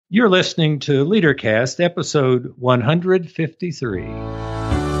You're listening to LeaderCast, episode 153.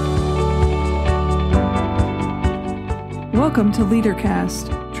 Welcome to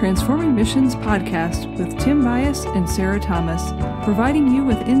LeaderCast, Transforming Missions podcast with Tim Bias and Sarah Thomas, providing you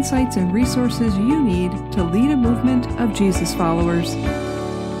with insights and resources you need to lead a movement of Jesus followers.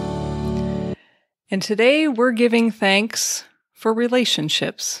 And today we're giving thanks for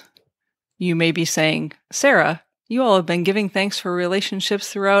relationships. You may be saying, Sarah, you all have been giving thanks for relationships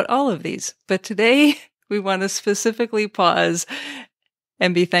throughout all of these, but today we want to specifically pause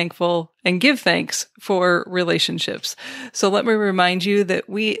and be thankful and give thanks for relationships. So let me remind you that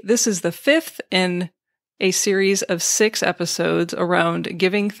this is the fifth in a series of 6 episodes around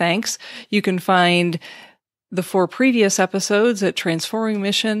giving thanks. You can find the 4 previous episodes at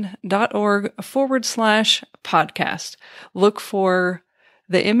transformingmission.org/podcast. Look for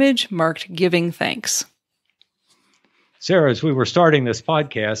the image marked giving thanks. Sarah, as we were starting this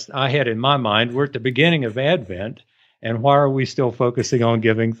podcast, I had in my mind, we're at the beginning of Advent, and why are we still focusing on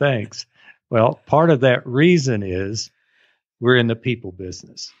giving thanks? Well, part of that reason is we're in the people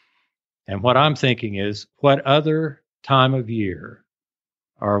business. And what I'm thinking is, what other time of year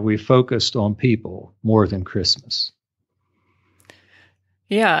are we focused on people more than Christmas?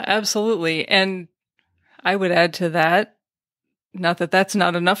 Yeah, absolutely. And I would add to that, not that that's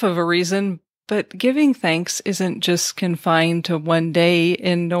not enough of a reason, but giving thanks isn't just confined to one day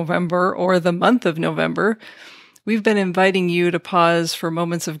in November or the month of November. We've been inviting you to pause for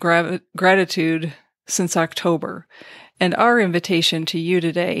moments of gratitude since October. And our invitation to you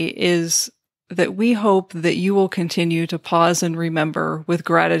today is that we hope that you will continue to pause and remember with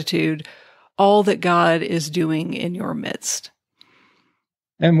gratitude all that God is doing in your midst.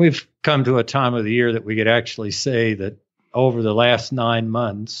 And we've come to a time of the year that we could actually say that over the last 9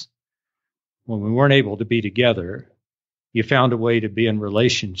 months, when we weren't able to be together, you found a way to be in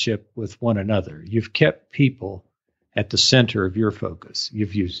relationship with one another. You've kept people at the center of your focus.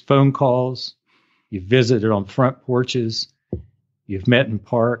 You've used phone calls. You've visited on front porches. You've met in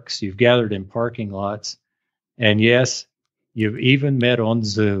parks. You've gathered in parking lots. And yes, you've even met on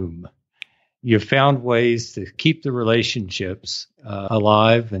Zoom. You've found ways to keep the relationships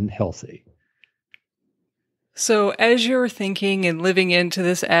alive and healthy. So as you're thinking and living into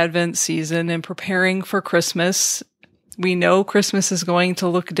this Advent season and preparing for Christmas, we know Christmas is going to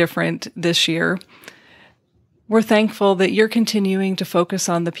look different this year. We're thankful that you're continuing to focus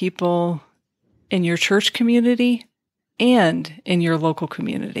on the people in your church community and in your local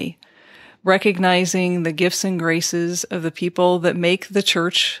community, recognizing the gifts and graces of the people that make the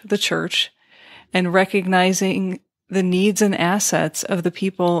church, and recognizing the needs and assets of the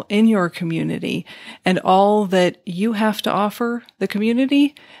people in your community and all that you have to offer the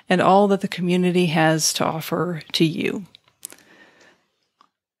community and all that the community has to offer to you.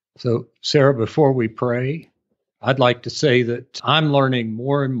 So, Sarah, before we pray, I'd like to say that I'm learning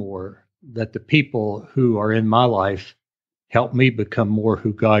more and more that the people who are in my life help me become more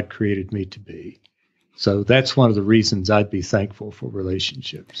who God created me to be. So that's one of the reasons I'd be thankful for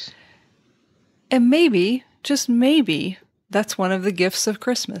relationships. And maybe, just maybe, that's one of the gifts of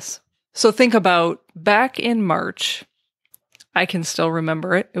Christmas. So think about back in March. I can still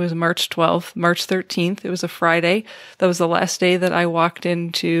remember it. It was March 12th, March 13th. It was a Friday. That was the last day that I walked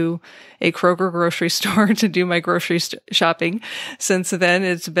into a Kroger grocery store to do my grocery shopping. Since then,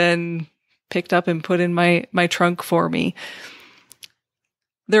 it's been picked up and put in my trunk for me.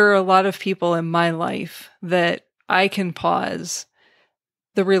 There are a lot of people in my life that I can pause,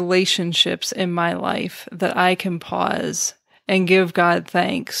 the relationships in my life that I can pause and give God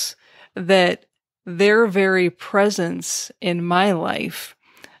thanks that their very presence in my life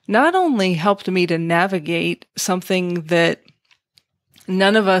not only helped me to navigate something that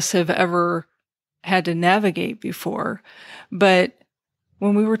none of us have ever had to navigate before, but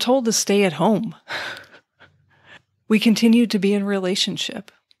when we were told to stay at home, we continued to be in relationship.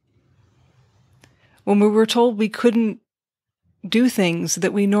 When we were told we couldn't do things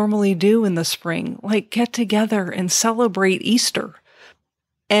that we normally do in the spring, like get together and celebrate Easter.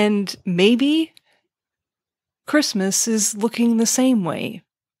 And maybe Christmas is looking the same way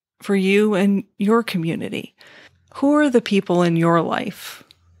for you and your community. Who are the people in your life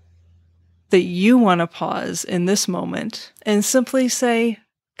that you want to pause in this moment and simply say,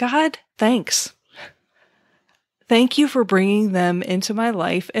 God, thanks. Thank you for bringing them into my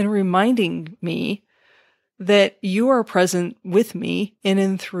life and reminding me that you are present with me in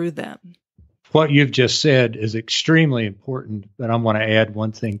and through them. What you've just said is extremely important, but I want to add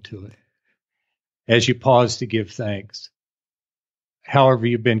one thing to it. As you pause to give thanks, however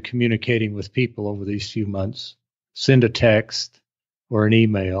you've been communicating with people over these few months, send a text or an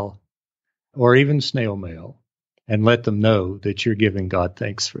email or even snail mail and let them know that you're giving God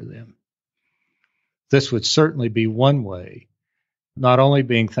thanks for them. This would certainly be one way, not only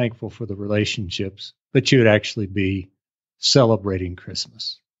being thankful for the relationships, but you would actually be celebrating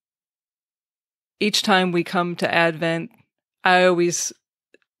Christmas. Each time we come to Advent, I always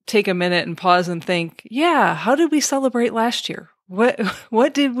take a minute and pause and think, yeah, how did we celebrate last year?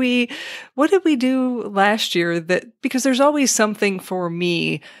 What did we do last year? Because there's always something for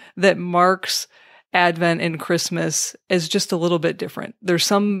me that marks Advent and Christmas as just a little bit different. There's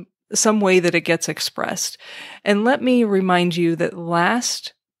some way that it gets expressed. And let me remind you that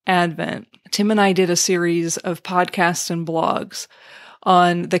last Advent, Tim and I did a series of podcasts and blogs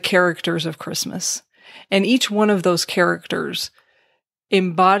on the characters of Christmas. And each one of those characters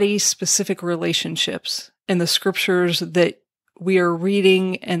embodies specific relationships in the scriptures that we are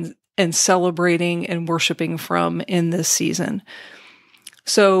reading and celebrating and worshiping from in this season.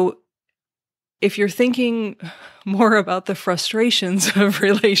 So if you're thinking more about the frustrations of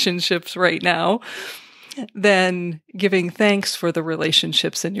relationships right now than giving thanks for the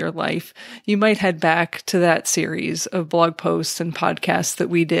relationships in your life, you might head back to that series of blog posts and podcasts that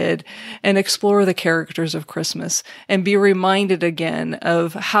we did and explore the characters of Christmas and be reminded again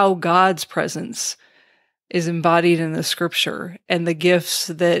of how God's presence is embodied in the scripture and the gifts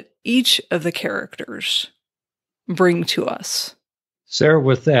that each of the characters bring to us. Sarah,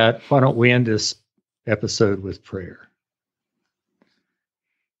 with that, why don't we end this episode with prayer?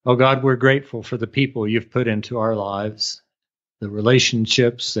 Oh God, we're grateful for the people you've put into our lives, the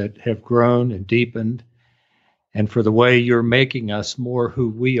relationships that have grown and deepened, and for the way you're making us more who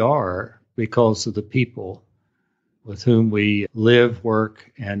we are because of the people with whom we live,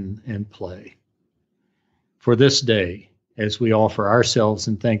 work, and play. For this day, as we offer ourselves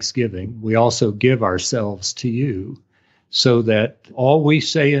in thanksgiving, we also give ourselves to you so that all we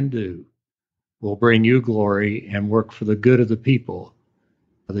say and do will bring you glory and work for the good of the people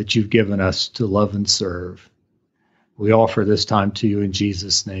that you've given us to love and serve. We offer this time to you in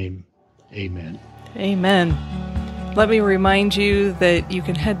Jesus' name. Amen. Amen. Let me remind you that you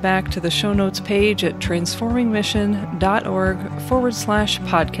can head back to the show notes page at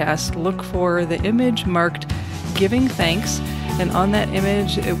transformingmission.org/podcast. Look for the image marked Giving Thanks, and on that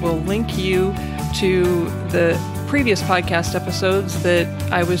image, it will link you to the previous podcast episodes that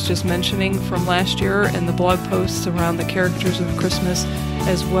I was just mentioning from last year and the blog posts around the characters of Christmas,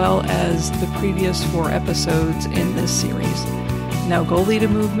 as well as the previous 4 episodes in this series. Now go lead a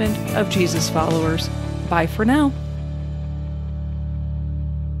movement of Jesus followers. Bye for now.